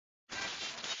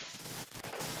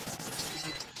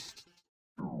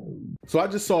So I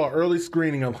just saw an early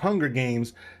screening of Hunger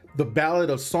Games, The Ballad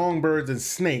of Songbirds and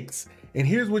Snakes, and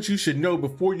here's what you should know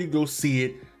before you go see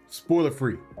it, spoiler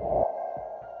free.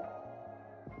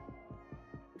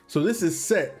 So this is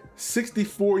set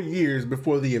 64 years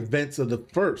before the events of the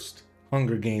first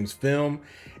Hunger Games film,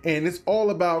 and it's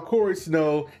all about Corey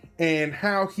Snow and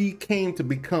how he came to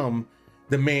become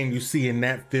the man you see in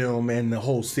that film and the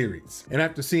whole series. And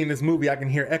after seeing this movie, I can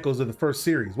hear echoes of the first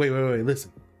series. Wait,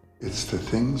 listen. It's the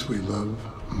things we love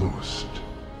most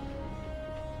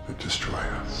that destroy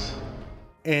us.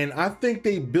 And I think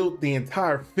they built the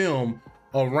entire film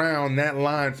around that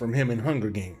line from him in Hunger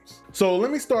Games. So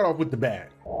let me start off with the bad.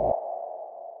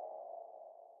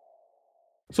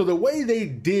 So the way they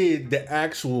did the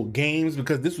actual games,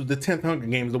 because this was the 10th Hunger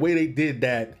Games, the way they did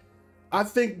that, I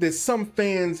think that some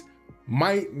fans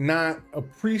might not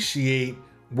appreciate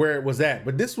where it was at,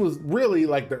 but this was really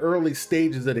like the early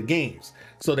stages of the games.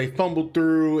 So they fumbled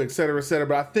through, et cetera,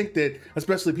 but I think that,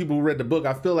 especially people who read the book,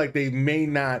 I feel like they may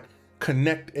not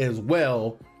connect as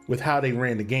well with how they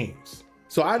ran the games.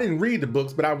 So I didn't read the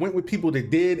books, but I went with people that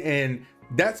did, and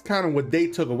that's kind of what they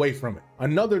took away from it.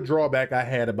 Another drawback I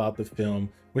had about the film,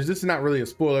 which this is not really a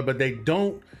spoiler, but they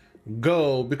don't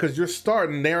go, because you're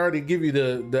starting, they already give you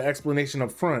the explanation up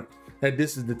front that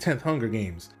this is the 10th Hunger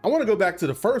Games. I want to go back to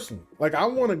the first one. Like, I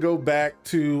want to go back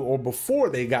to, or before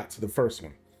they got to the first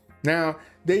one. Now,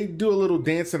 they do a little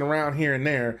dancing around here and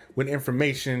there with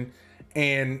information,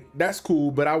 and that's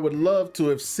cool, but I would love to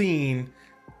have seen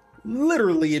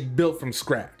literally it built from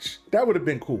scratch. That would have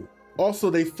been cool.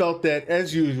 Also, they felt that,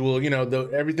 as usual, you know,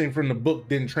 everything from the book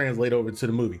didn't translate over to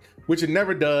the movie, which it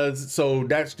never does, so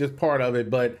that's just part of it,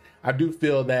 but I do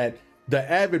feel that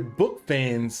the avid book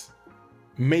fans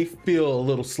may feel a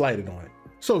little slighted on it.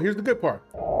 So here's the good part.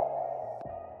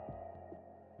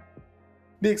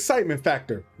 The excitement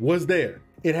factor was there.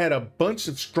 It had a bunch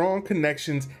of strong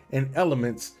connections and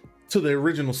elements to the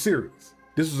original series.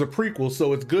 This was a prequel,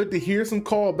 so it's good to hear some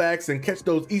callbacks and catch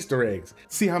those Easter eggs.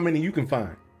 See how many you can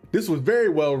find. This was very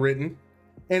well written,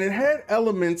 and it had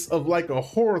elements of like a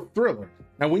horror thriller.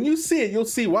 Now, when you see it, you'll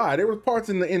see why. There were parts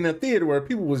in the theater where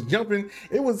people was jumping.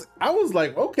 I was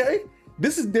like, okay,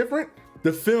 this is different.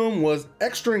 The film was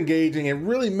extra engaging and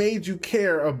really made you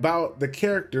care about the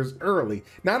characters early.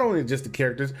 Not only just the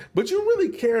characters, but you really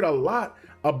cared a lot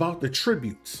about the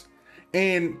tributes.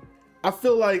 And I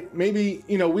feel like maybe,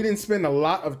 you know, we didn't spend a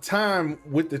lot of time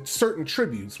with the certain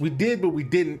tributes. We did, but we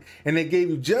didn't. And they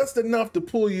gave you just enough to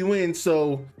pull you in,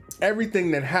 so everything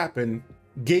that happened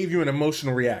gave you an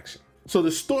emotional reaction. So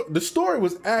the story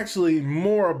was actually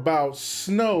more about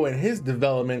Snow and his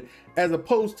development as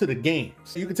opposed to the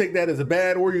games. You can take that as a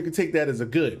bad, or you can take that as a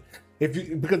good.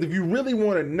 Because if you really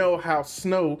want to know how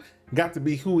Snow got to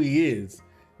be who he is,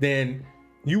 then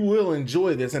you will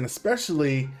enjoy this. And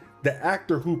especially the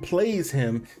actor who plays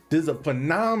him does a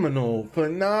phenomenal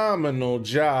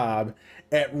job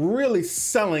at really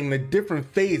selling the different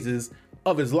phases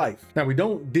of his life. Now, we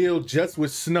don't deal just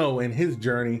with Snow and his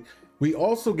journey. We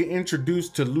also get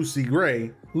introduced to Lucy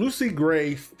Gray. Lucy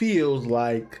Gray feels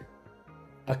like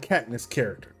a Katniss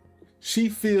character. She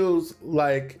feels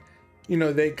like, you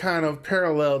know, they kind of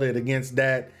paralleled it against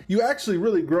that. You actually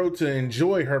really grow to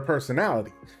enjoy her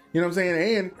personality. You know what I'm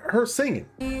saying? And her singing.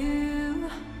 You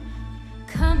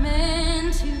come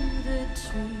into the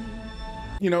tree.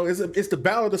 You know, it's the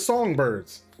Ballad of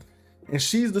Songbirds. And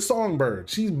she's the songbird.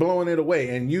 She's blowing it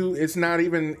away. And this is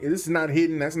not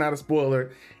hidden. That's not a spoiler.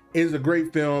 It's a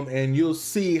great film, and you'll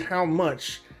see how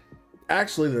much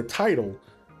actually the title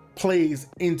plays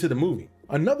into the movie.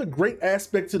 Another great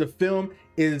aspect to the film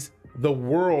is the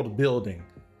world building,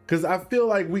 because I feel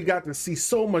like we got to see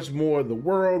so much more of the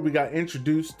world. We got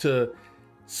introduced to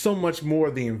so much more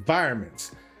of the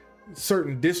environments,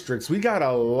 certain districts. We got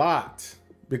a lot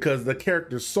because the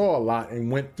characters saw a lot and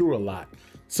went through a lot.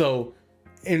 So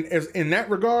in that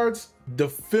regards, the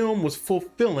film was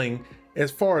fulfilling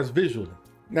as far as visually.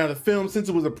 Now, the film, since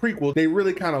it was a prequel, they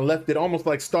really kind of left it almost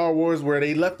like Star Wars, where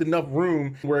they left enough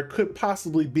room where it could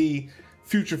possibly be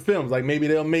future films. Like maybe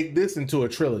they'll make this into a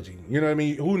trilogy. You know what I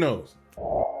mean? Who knows?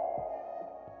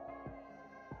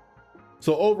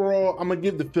 So overall, I'm gonna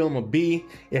give the film a B.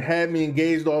 It had me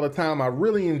engaged all the time. I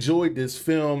really enjoyed this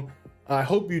film. I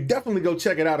hope you definitely go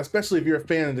check it out, especially if you're a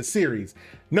fan of the series.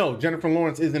 No, Jennifer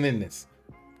Lawrence isn't in this,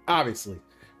 obviously,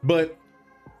 but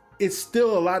it's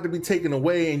still a lot to be taken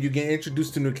away, and you get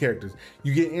introduced to new characters.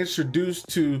 You get introduced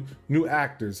to new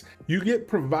actors. You get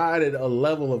provided a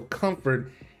level of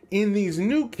comfort in these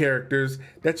new characters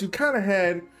that you kind of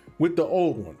had with the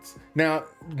old ones. Now,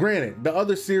 granted, the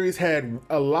other series had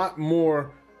a lot more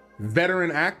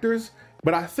veteran actors.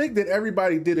 But I think that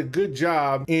everybody did a good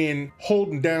job in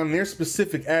holding down their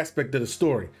specific aspect of the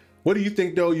story. What do you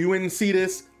think though? You didn't see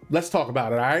this? Let's talk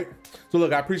about it, all right? So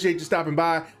look, I appreciate you stopping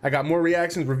by. I got more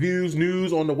reactions, reviews,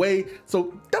 news on the way.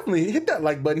 So definitely hit that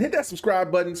like button, hit that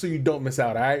subscribe button so you don't miss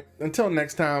out, all right? Until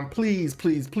next time, please,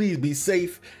 please, please be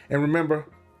safe. And remember,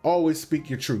 always speak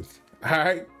your truth, all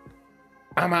right?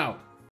 I'm out.